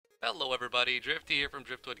Hello everybody, Drifty here from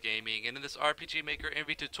Driftwood Gaming, and in this RPG Maker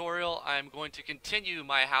MV tutorial I'm going to continue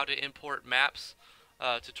my how to import maps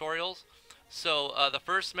tutorials. So the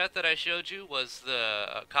first method I showed you was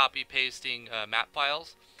the copy pasting map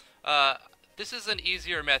files. Uh, this is an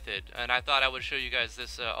easier method, and I thought I would show you guys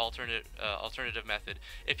this alternative method.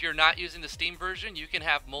 If you're not using the Steam version, you can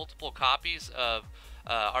have multiple copies of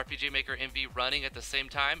RPG Maker MV running at the same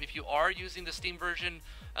time. If you are using the Steam version,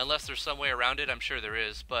 unless there's some way around it, I'm sure there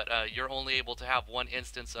is, but you're only able to have one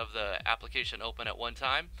instance of the application open at one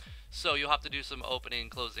time. So you'll have to do some opening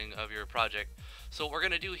and closing of your project. So what we're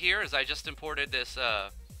going to do here is I just imported this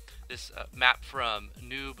map from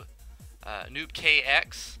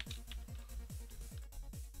NoobKX.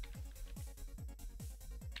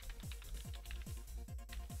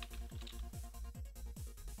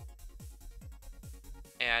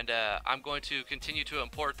 And I'm going to continue to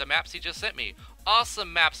import the maps he just sent me.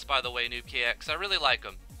 Awesome maps, by the way, NoobKX. I really like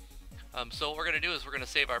them. So what we're going to do is we're going to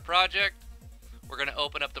save our project. We're going to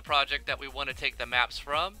open up the project that we want to take the maps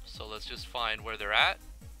from. So let's just find where they're at.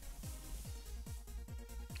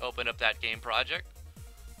 Open up that game project.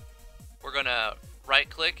 We're going to right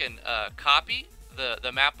click and copy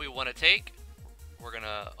the map we want to take. We're going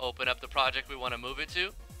to open up the project we want to move it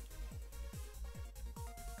to.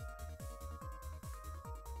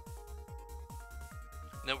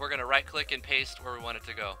 And then we're going to right click and paste where we want it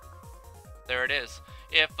to go. There it is.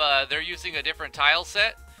 If they're using a different tile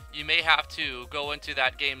set, you may have to go into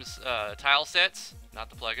that game's tile sets,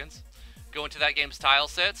 not the plugins, go into that game's tile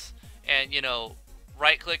sets and, you know,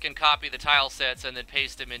 right click and copy the tile sets and then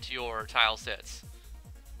paste them into your tile sets.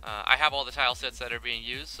 I have all the tile sets that are being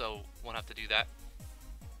used, so won't have to do that.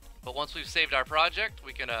 But once we've saved our project,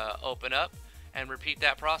 we can open up and repeat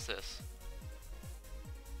that process.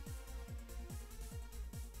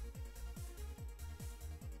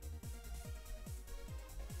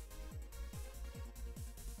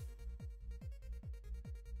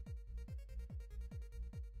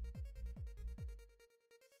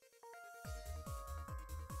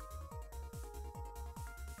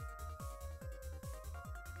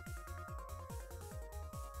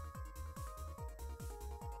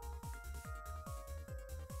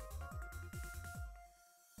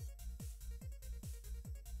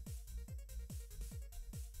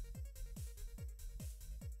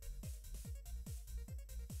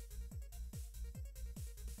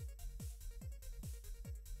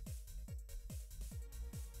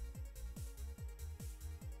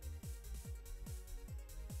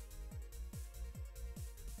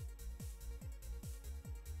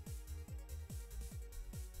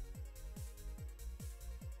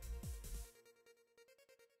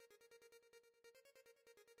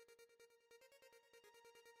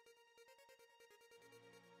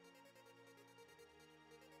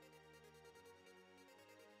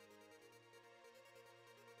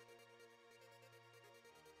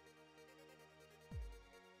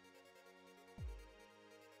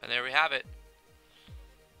 And there we have it.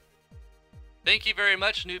 Thank you very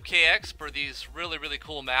much, NoobKX, for these really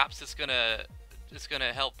cool maps. It's gonna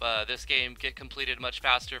help this game get completed much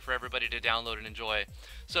faster for everybody to download and enjoy.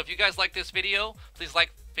 So if you guys like this video, please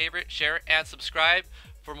like, favorite, share, and subscribe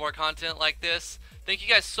for more content like this. Thank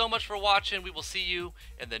you guys so much for watching. We will see you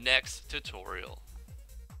in the next tutorial.